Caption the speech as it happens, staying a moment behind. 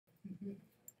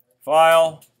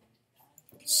File,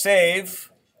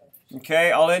 save.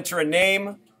 Okay, I'll enter a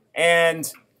name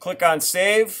and click on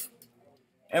save.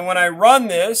 And when I run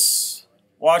this,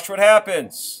 watch what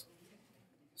happens.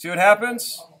 See what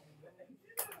happens?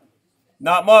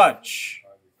 Not much.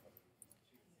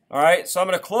 All right, so I'm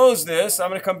going to close this. I'm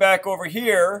going to come back over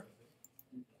here.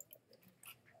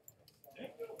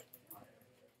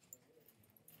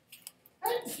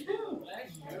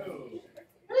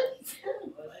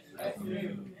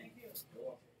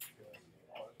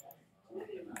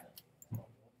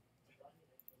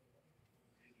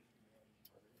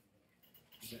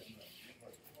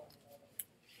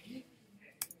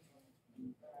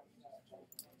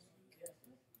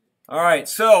 All right,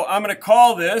 so I'm going to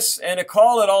call this, and to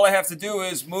call it, all I have to do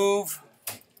is move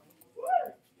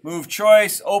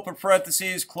choice, open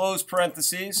parentheses, close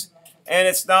parentheses, and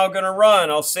it's now going to run.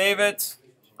 I'll save it.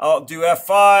 I'll do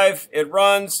F5. It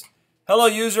runs. Hello,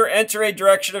 user, enter a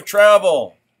direction of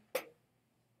travel.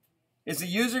 Is the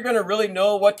user going to really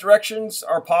know what directions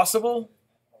are possible?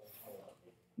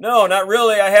 No, not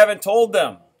really. I haven't told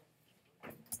them.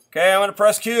 Okay, I'm going to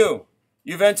press Q.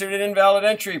 You've entered an invalid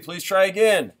entry. Please try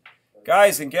again.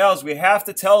 Guys and gals, we have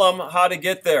to tell them how to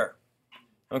get there.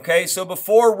 Okay, so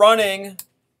before running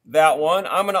that one,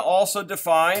 I'm going to also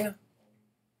define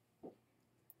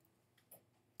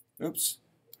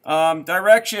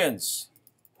directions.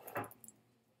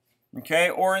 Okay,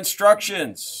 or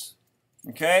instructions.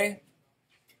 Okay,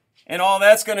 and all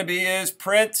that's going to be is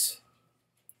print.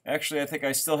 Actually, I think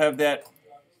I still have that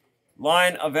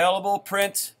line available.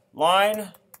 Print line.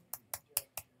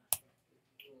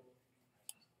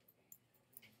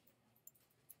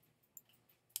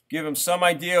 Give them some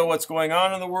idea what's going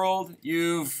on in the world.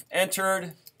 You've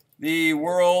entered the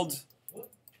world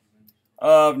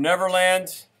of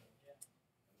Neverland.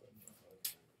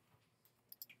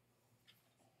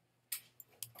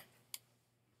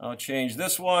 I'll change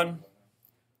this one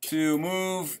to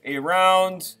move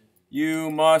around. You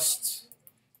must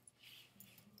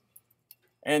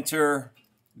enter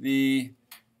the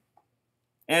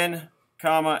N,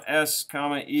 S,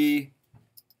 E,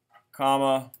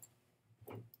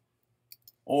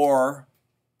 or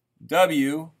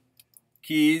W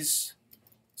keys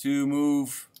to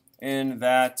move in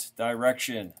that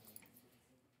direction.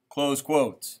 Close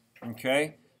quote.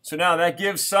 Okay. So now that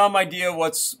gives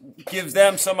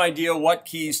them some idea what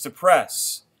keys to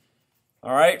press.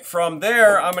 All right. From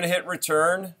there, I'm going to hit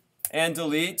return and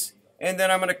delete, and then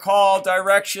I'm going to call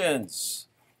directions.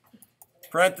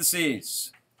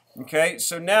 Parentheses. Okay.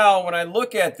 So now when I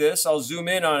look at this, I'll zoom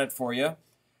in on it for you.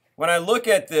 When I look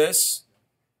at this,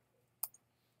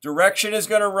 direction is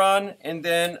going to run, and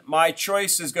then my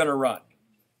choice is going to run.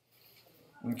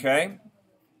 Okay.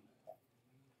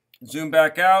 Zoom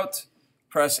back out.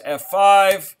 Press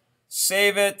F5.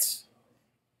 Save it.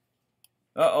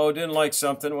 Uh-oh, didn't like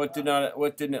something. What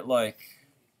didn't it like?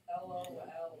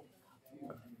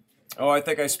 Oh, I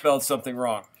think I spelled something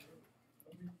wrong.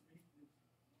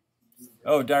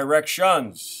 Oh,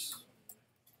 directions.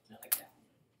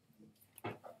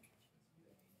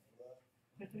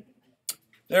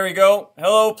 There we go.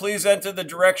 Hello, please enter the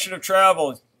direction of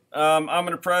travel. I'm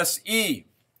going to press E.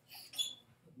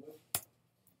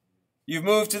 You've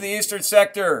moved to the eastern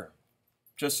sector.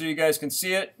 Just so you guys can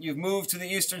see it, you've moved to the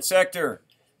eastern sector.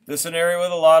 This is an area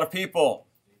with a lot of people.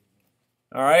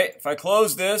 All right, if I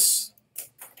close this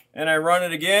and I run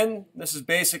it again, this is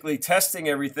basically testing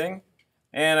everything,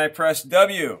 and I press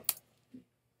W.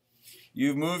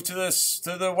 You've moved to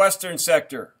the western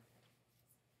sector.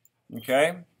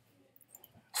 Okay?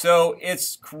 So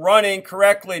it's running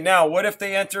correctly. Now, what if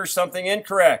they enter something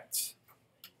incorrect?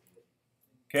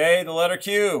 Okay, the letter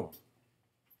Q.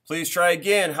 Please try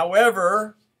again.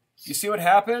 However, you see what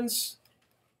happens?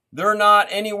 They're not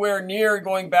anywhere near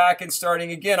going back and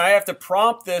starting again. I have to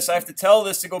prompt this. I have to tell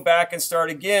this to go back and start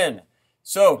again.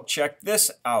 So check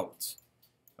this out.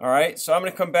 All right, so I'm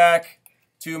going to come back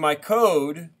to my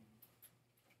code.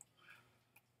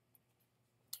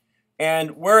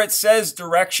 And where it says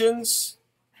directions,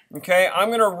 okay, I'm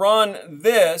going to run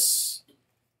this,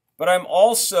 but I'm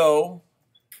also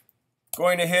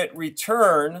going to hit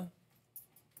return,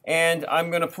 and I'm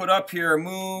going to put up here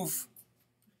move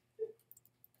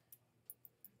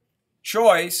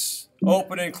choice,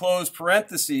 open and close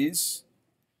parentheses,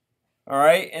 all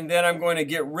right, and then I'm going to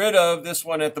get rid of this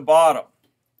one at the bottom.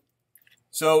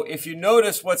 So if you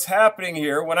notice what's happening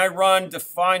here, when I run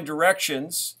define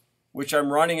directions, which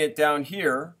I'm running it down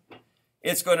here,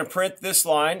 it's going to print this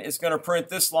line, it's going to print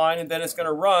this line, and then it's going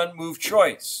to run move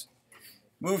choice.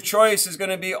 Move choice is going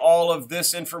to be all of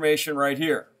this information right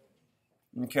here.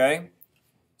 Okay?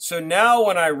 So now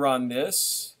when I run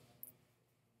this,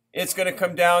 it's going to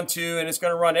come down to, and it's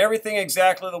going to run everything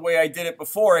exactly the way I did it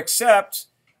before, except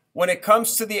when it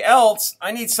comes to the else,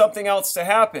 I need something else to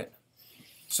happen.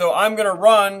 So I'm going to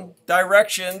run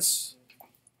directions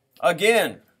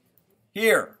again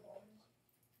here.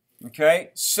 Okay,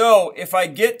 so if I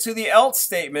get to the else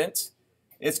statement,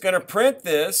 it's going to print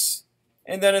this,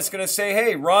 and then it's going to say,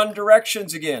 hey, run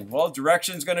directions again. Well,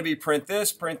 directions is going to be print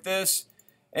this,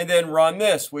 and then run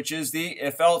this, which is the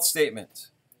if-else statement.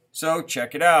 So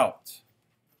check it out.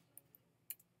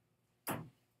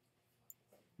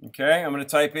 Okay, I'm going to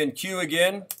type in Q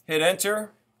again, hit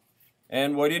enter,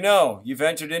 and what do you know? You've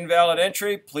entered invalid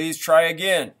entry. Please try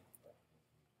again.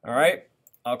 All right,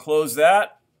 I'll close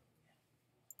that.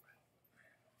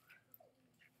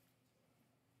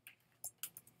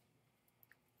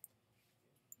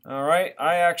 All right,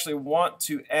 I actually want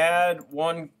to add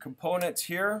one component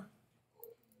here.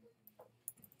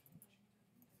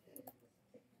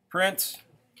 Print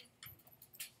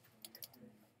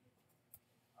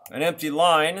an empty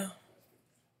line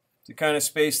to kind of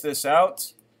space this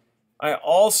out. I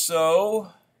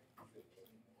also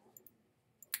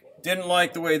didn't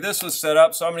like the way this was set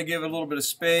up, so I'm going to give it a little bit of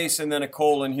space and then a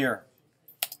colon here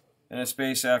and a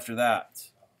space after that.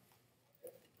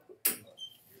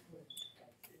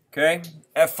 Okay,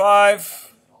 F5,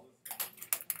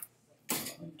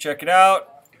 check it out.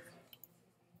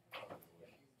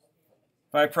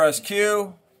 If I press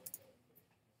Q,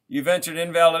 you've entered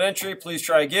invalid entry, please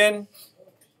try again.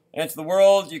 Enter the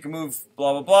world, you can move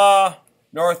blah, blah, blah,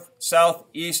 north, south,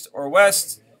 east, or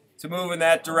west to move in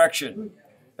that direction.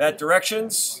 That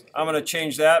directions, I'm going to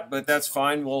change that, but that's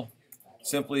fine. We'll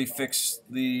simply fix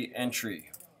the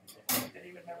entry.